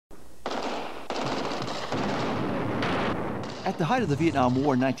At the height of the Vietnam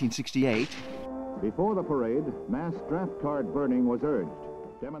War in 1968, before the parade, mass draft card burning was urged.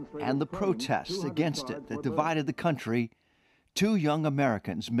 And the protests against it that divided the country, two young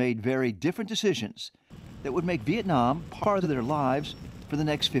Americans made very different decisions that would make Vietnam part of their lives for the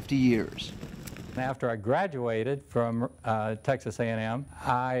next 50 years. After I graduated from Texas A&M,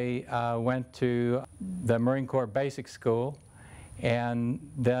 I went to the Marine Corps Basic School, and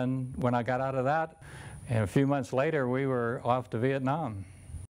then when I got out of that, and a few months later, we were off to Vietnam.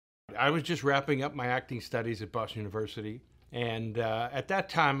 I was just wrapping up my acting studies at Boston University, and at that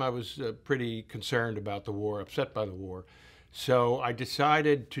time I was pretty concerned about the war, upset by the war. So I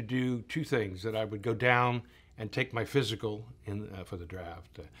decided to do two things: that I would go down and take my physical for the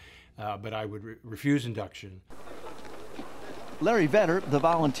draft, but I would refuse induction. Larry Vetter, the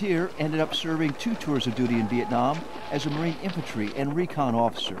volunteer, ended up serving 2 tours of duty in Vietnam as a Marine infantry and recon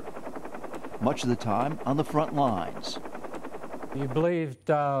officer, much of the time on the front lines. You believed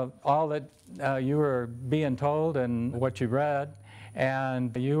all that you were being told and what you read,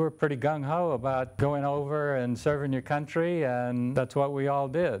 and you were pretty gung-ho about going over and serving your country, and that's what we all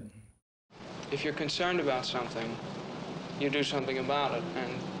did. If you're concerned about something, you do something about it,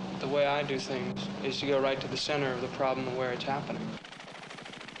 and the way I do things is to go right to the center of the problem and where it's happening.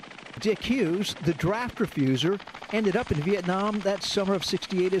 Dick Hughes, the draft refuser, ended up in Vietnam that summer of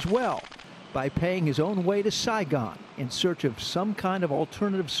 '68 as well, by paying his own way to Saigon in search of some kind of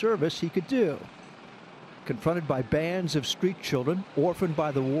alternative service he could do. Confronted by bands of street children orphaned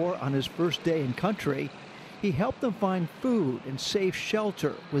by the war on his first day in country, he helped them find food and safe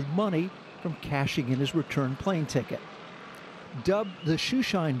shelter with money from cashing in his return plane ticket. Dubbed the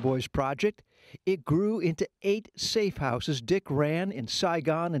Shoeshine Boys Project, it grew into 8 safe houses Dick ran in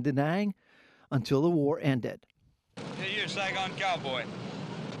Saigon and Da Nang until the war ended. Hey, you're a Saigon cowboy.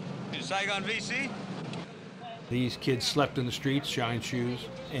 You Saigon VC? These kids slept in the streets, shined shoes,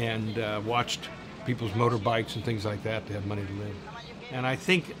 and watched people's motorbikes and things like that to have money to live. And I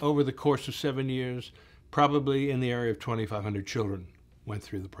think over the course of 7 years, probably in the area of 2,500 children went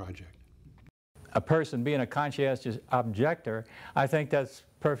through the project. A person being a conscientious objector, I think that's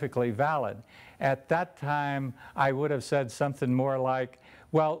perfectly valid. At that time, I would have said something more like,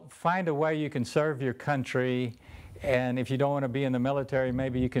 well, find a way you can serve your country, and if you don't want to be in the military,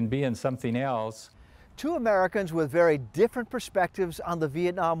 maybe you can be in something else. Two Americans with very different perspectives on the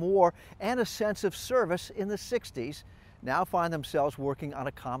Vietnam War and a sense of service in the '60s now find themselves working on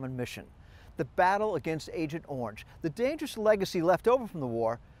a common mission: the battle against Agent Orange, the dangerous legacy left over from the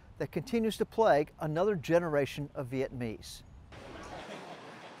war that continues to plague another generation of Vietnamese.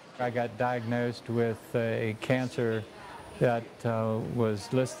 I got diagnosed with a cancer that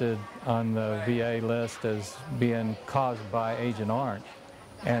was listed on the VA list as being caused by Agent Orange.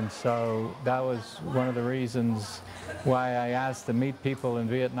 And so that was one of the reasons why I asked to meet people in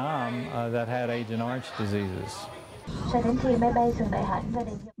Vietnam that had Agent Orange diseases.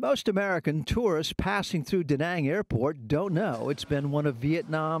 Most American tourists passing through Da Nang Airport don't know it's been one of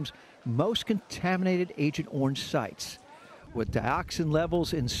Vietnam's most contaminated Agent Orange sites, with dioxin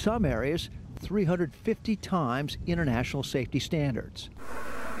levels in some areas 350 times international safety standards.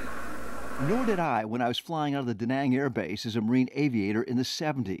 Nor did I when I was flying out of the Da Nang Air Base as a Marine aviator in the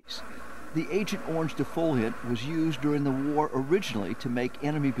 '70s. The Agent Orange defoliant was used during the war originally to make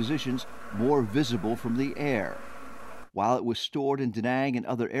enemy positions more visible from the air. While it was stored in Da Nang and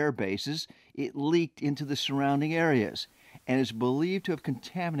other air bases, it leaked into the surrounding areas and is believed to have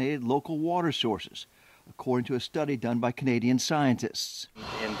contaminated local water sources, according to a study done by Canadian scientists.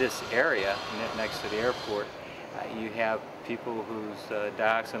 In this area, next to the airport, you have people whose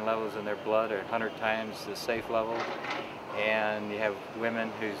dioxin levels in their blood are 100 times the safe level, and you have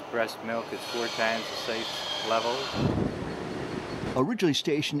women whose breast milk is 4 times the safe level. Originally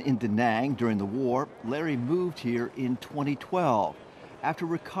stationed in Da Nang during the war, Larry moved here in 2012 after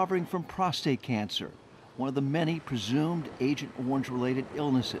recovering from prostate cancer, one of the many presumed Agent Orange-related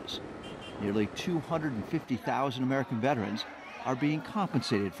illnesses. Nearly 250,000 American veterans are being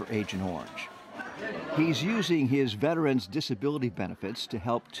compensated for Agent Orange. He's using his veterans' disability benefits to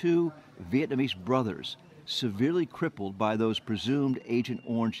help 2 Vietnamese brothers severely crippled by those presumed Agent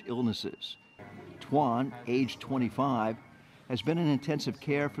Orange illnesses. Tuan, age 25, has been in intensive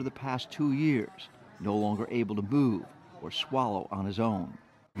care for the past 2 years, no longer able to move or swallow on his own.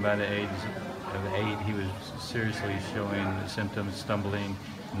 By the age of 8, he was seriously showing symptoms, stumbling,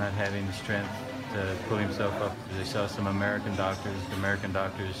 not having the strength to pull himself up. They saw some American doctors. The American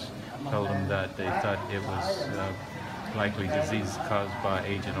doctors told him that they thought it was likely diseases caused by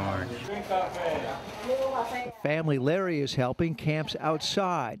Agent Orange. The family Larry is helping camps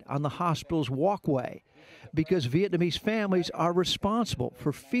outside on the hospital's walkway because Vietnamese families are responsible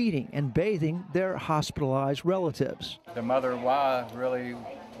for feeding and bathing their hospitalized relatives. The mother, Wah, really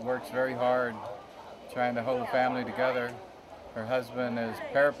works very hard trying to hold the family together. Her husband is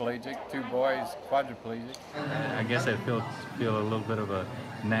paraplegic, 2 boys quadriplegic. I guess I feel a little bit of a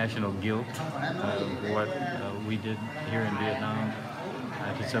national guilt of what we did here in Vietnam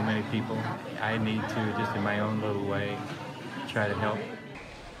to so many people. I need to, just in my own little way, try to help.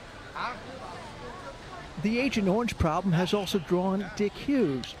 The Agent Orange problem has also drawn Dick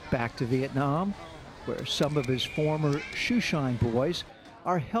Hughes back to Vietnam, where some of his former shoeshine boys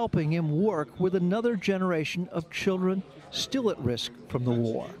are helping him work with another generation of children still at risk from the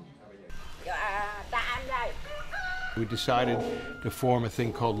war. We decided to form a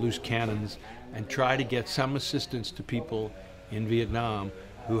thing called Loose Cannons and try to get some assistance to people in Vietnam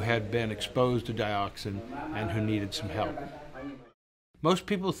who had been exposed to dioxin and who needed some help. Most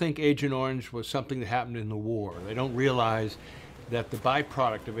people think Agent Orange was something that happened in the war. They don't realize that the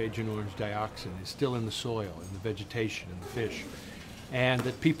byproduct of Agent Orange, dioxin, is still in the soil, in the vegetation, in the fish, and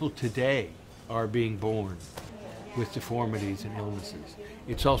that people today are being born with deformities and illnesses.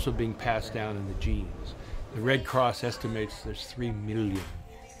 It's also being passed down in the genes. The Red Cross estimates there's 3 million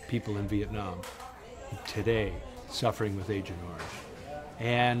people in Vietnam today suffering with Agent Orange.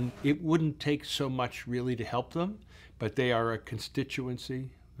 And it wouldn't take so much really to help them, but they are a constituency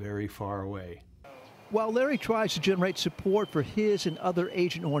very far away. While Larry tries to generate support for his and other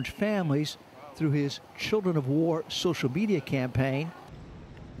Agent Orange families through his Children of War social media campaign,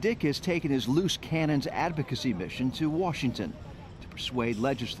 Dick has taken his Loose Cannons advocacy mission to Washington to persuade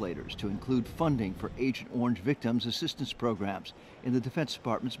legislators to include funding for Agent Orange victims' assistance programs in the Defense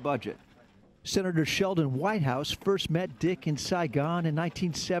Department's budget. Senator Sheldon Whitehouse first met Dick in Saigon in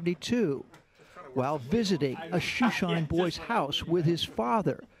 1972 while visiting a shoeshine boy's house with his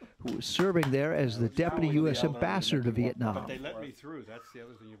father, who was serving there as the Deputy U.S. Ambassador to Vietnam. They let me through. That's the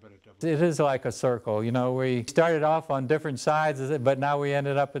other thing you better double. It is like a circle. You know, we started off on different sides of it, but now we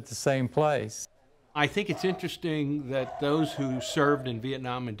ended up at the same place. I think it's interesting that those who served in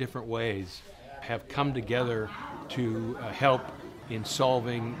Vietnam in different ways have come together to help in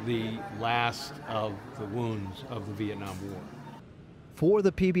solving the last of the wounds of the Vietnam War. For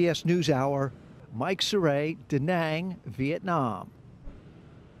the PBS NewsHour, Mike Saray, Da Nang, Vietnam.